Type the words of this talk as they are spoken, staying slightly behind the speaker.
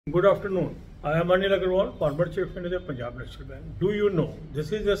Good afternoon. I am Anil Agarwal, former Chief Manager, Punjab National Bank. Do you know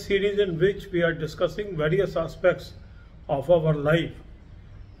this is a series in which we are discussing various aspects of our life.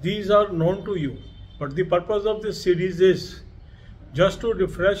 These are known to you, but the purpose of this series is just to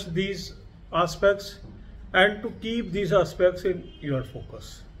refresh these aspects and to keep these aspects in your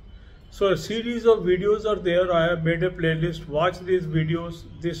focus. So a series of videos are there. I have made a playlist. Watch these videos.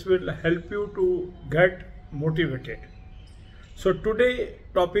 This will help you to get motivated. So today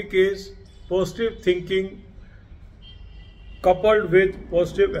topic is positive thinking coupled with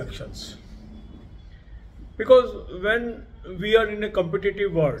positive actions. Because when we are in a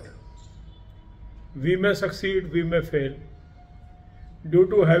competitive world, we may succeed, we may fail. Due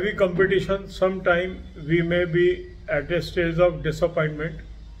to heavy competition, sometime we may be at a stage of disappointment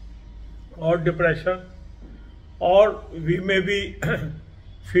or depression, or we may be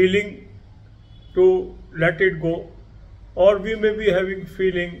feeling to let it go, or we may be having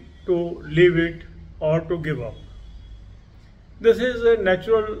feeling to leave it or to give up. This is a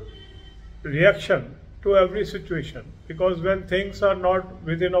natural reaction to every situation, because when things are not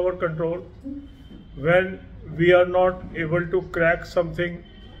within our control, when we are not able to crack something,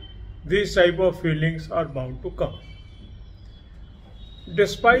 these type of feelings are bound to come.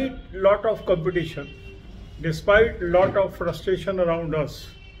 Despite lot of competition, despite lot of frustration around us,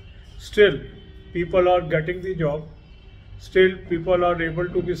 still people are getting the job. Still, people are able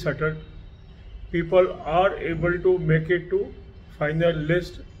to be settled. People are able to make it to final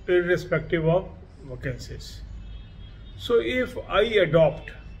list irrespective of vacancies. So if I adopt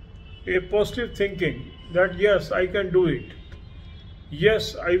a positive thinking that yes, I can do it.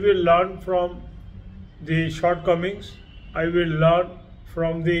 Yes, I will learn from the shortcomings. I will learn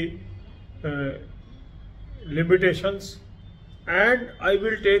from the limitations, and I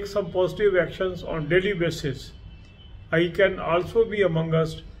will take some positive actions on daily basis. I can also be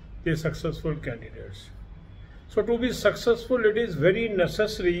amongst the successful candidates. So to be successful, it is very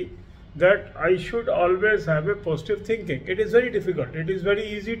necessary that I should always have a positive thinking. It is very difficult. It is very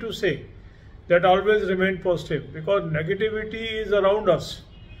easy to say that always remain positive, because negativity is around us.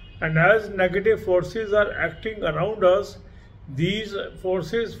 And as negative forces are acting around us, these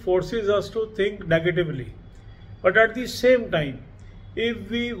forces us to think negatively. But at the same time, if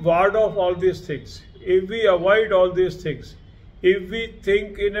we ward off all these things, if we avoid all these things, if we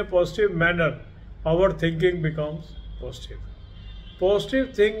think in a positive manner, our thinking becomes positive.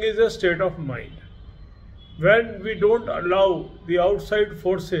 Positive thing is a state of mind. When we don't allow the outside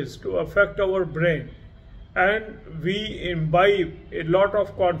forces to affect our brain, and we imbibe a lot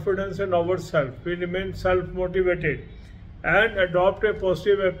of confidence in ourselves, we remain self-motivated and adopt a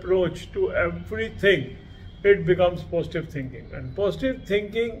positive approach to everything, it becomes positive thinking. And positive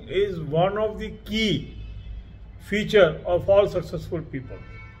thinking is one of the key feature of all successful people.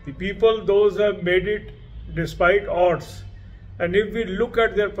 The people, those who have made it despite odds. And if we look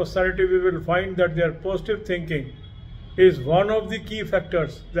at their personality, we will find that their positive thinking is one of the key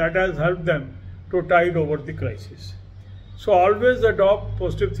factors that has helped them to tide over the crisis. So always adopt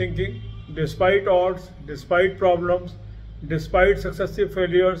positive thinking despite odds, despite problems, despite successive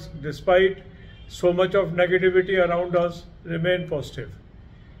failures, despite so much of negativity around us, remain positive.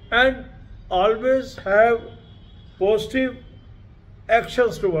 And always have positive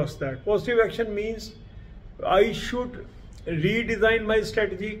actions towards that. Positive action means I should redesign my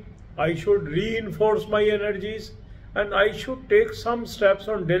strategy, I should reinforce my energies, and I should take some steps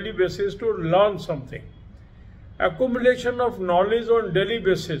on daily basis to learn something. Accumulation of knowledge on daily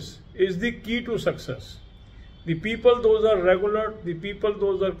basis is the key to success. The people, those are regular, the people,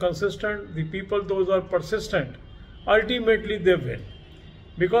 those are consistent, the people, those are persistent, ultimately they win.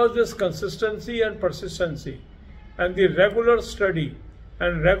 Because this consistency and persistency and the regular study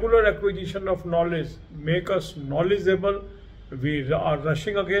and regular acquisition of knowledge make us knowledgeable. We are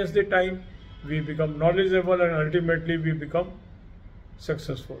rushing against the time, we become knowledgeable, and ultimately we become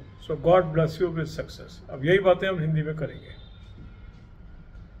successful. So God bless you with success. अब यही बातें हम हिंदी में करेंगे.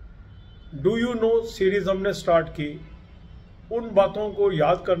 Do you know series हमने start की उन बातों को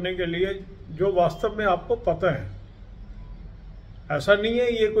याद करने के लिए जो वास्तव में आपको पता है. ऐसा नहीं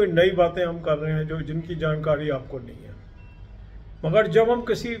है ये कोई नई बातें हम कर रहे हैं जो जिनकी जानकारी आपको नहीं है. मगर जब हम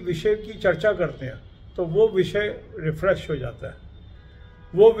किसी विषय की चर्चा करते हैं तो वो विषय रिफ्रेश हो जाता है,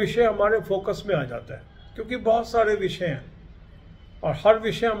 वो विषय हमारे फोकस में आ जाता है, क्योंकि बहुत सारे विषय हैं और हर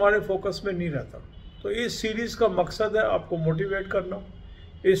विषय हमारे फोकस में नहीं रहता. तो इस सीरीज़ का मकसद है आपको मोटिवेट करना.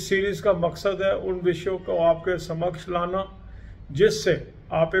 इस सीरीज़ का मकसद है उन विषयों को आपके समक्ष लाना जिससे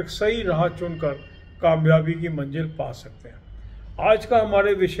आप एक सही राह चुनकर कामयाबी की मंजिल पा सकते हैं. आज का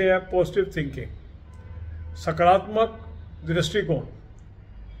हमारे विषय है पॉजिटिव थिंकिंग, सकारात्मक दृष्टिकोण.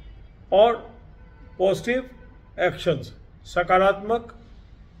 और पॉजिटिव एक्शंस, सकारात्मक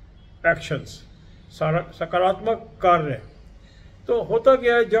एक्शंस, सकारात्मक कार्य। तो होता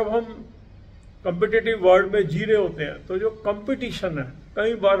क्या है, जब हम कॉम्पिटिटिव वर्ल्ड में जी रहे होते हैं तो जो कंपटीशन है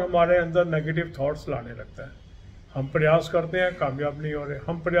कई बार हमारे अंदर नेगेटिव थॉट्स लाने लगता है। हम प्रयास करते हैं, कामयाब नहीं हो रहे,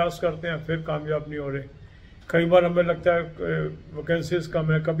 हम प्रयास करते हैं, फिर कामयाब नहीं हो रहे। कई बार हमें लगता है वैकेंसीज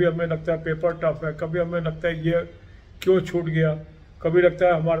कम है, कभी हमें लगता है पेपर टफ है, कभी हमें लगता है ये क्यों छूट गया, कभी लगता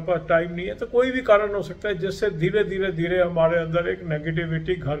है हमारे पास टाइम नहीं है। तो कोई भी कारण हो सकता है जिससे धीरे धीरे धीरे हमारे अंदर एक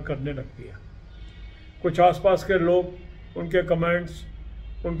नेगेटिविटी घर करने लगती है। कुछ आसपास के लोग, उनके कमेंट्स,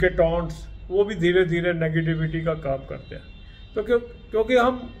 उनके टॉन्ट्स, वो भी धीरे धीरे नेगेटिविटी का काम करते हैं। तो क्योंकि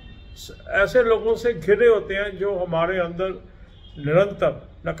हम ऐसे लोगों से घिरे होते हैं जो हमारे अंदर निरंतर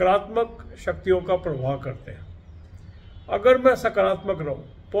नकारात्मक शक्तियों का प्रभाव करते हैं। अगर मैं सकारात्मक रहूं,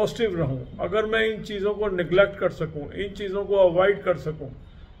 पॉजिटिव रहूं, अगर मैं इन चीज़ों को निगलेक्ट कर सकूं, इन चीज़ों को अवॉइड कर सकूं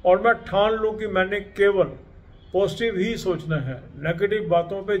और मैं ठान लूं कि मैंने केवल पॉजिटिव ही सोचना है, नेगेटिव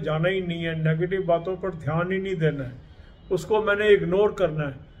बातों पे जाना ही नहीं है, नेगेटिव बातों पर ध्यान ही नहीं देना है, उसको मैंने इग्नोर करना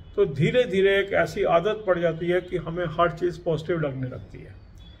है, तो धीरे धीरे एक ऐसी आदत पड़ जाती है कि हमें हर चीज़ पॉजिटिव लगने लगती है।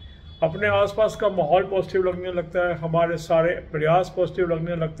 अपने आसपास का माहौल पॉजिटिव लगने लगता है, हमारे सारे प्रयास पॉजिटिव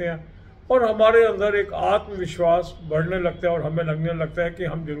लगने लगते हैं और हमारे अंदर एक आत्मविश्वास बढ़ने लगता है और हमें लगने लगता है कि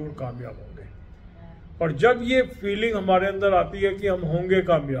हम जरूर कामयाब होंगे। और जब ये फीलिंग हमारे अंदर आती है कि हम होंगे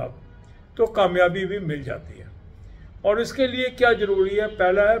कामयाब, तो कामयाबी भी मिल जाती है। और इसके लिए क्या ज़रूरी है?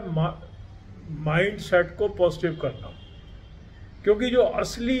 पहला है माइंड सेट को पॉजिटिव करना, क्योंकि जो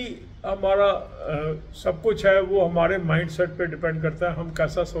असली हमारा सब कुछ है वो हमारे माइंड सेट पे डिपेंड करता है। हम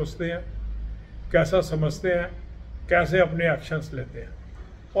कैसा सोचते हैं, कैसा समझते हैं, कैसे अपने एक्शंस लेते हैं।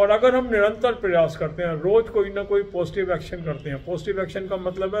 और अगर हम निरंतर प्रयास करते हैं, रोज़ कोई ना कोई पॉजिटिव एक्शन करते हैं, पॉजिटिव एक्शन का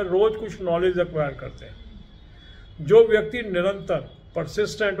मतलब है रोज़ कुछ नॉलेज एक्वायर करते हैं। जो व्यक्ति निरंतर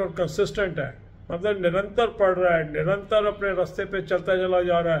परसिस्टेंट और कंसिस्टेंट है, मतलब निरंतर पढ़ रहा है, निरंतर अपने रास्ते पे चलता चला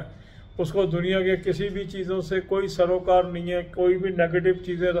जा रहा है, उसको दुनिया के किसी भी चीज़ों से कोई सरोकार नहीं है, कोई भी नेगेटिव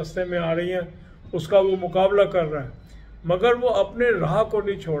चीज़ें रास्ते में आ रही हैं उसका वो मुकाबला कर रहा है, मगर वो अपने राह को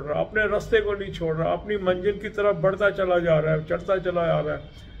नहीं छोड़ रहा, अपने रास्ते को नहीं छोड़ रहा, अपनी मंजिल की तरफ बढ़ता चला जा रहा है, चढ़ता चला जा रहा है,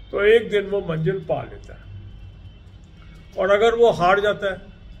 तो एक दिन वो मंजिल पा लेता है। और अगर वो हार जाता है,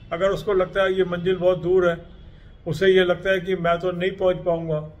 अगर उसको लगता है ये मंजिल बहुत दूर है, उसे ये लगता है कि मैं तो नहीं पहुंच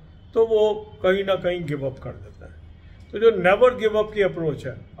पाऊंगा, तो वो कहीं ना कहीं गिव अप कर देता है। तो जो नेवर गिव अप की अप्रोच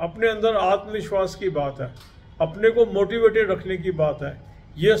है, अपने अंदर आत्मविश्वास की बात है, अपने को मोटिवेटेड रखने की बात है,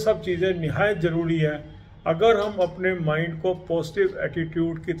 ये सब चीज़ें निहायत ज़रूरी है। अगर हम अपने माइंड को पॉजिटिव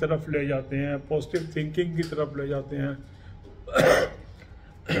एटीट्यूड की तरफ ले जाते हैं, पॉजिटिव थिंकिंग की तरफ ले जाते हैं,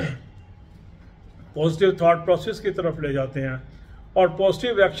 पॉजिटिव थॉट प्रोसेस की तरफ ले जाते हैं और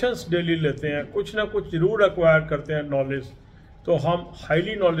पॉजिटिव एक्शंस डेली लेते हैं, कुछ ना कुछ जरूर एक्वायर करते हैं नॉलेज, तो हम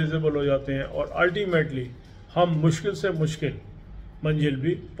हाईली नॉलेजेबल हो जाते हैं और अल्टीमेटली हम मुश्किल से मुश्किल मंजिल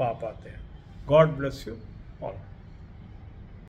भी पा पाते हैं। God bless you all.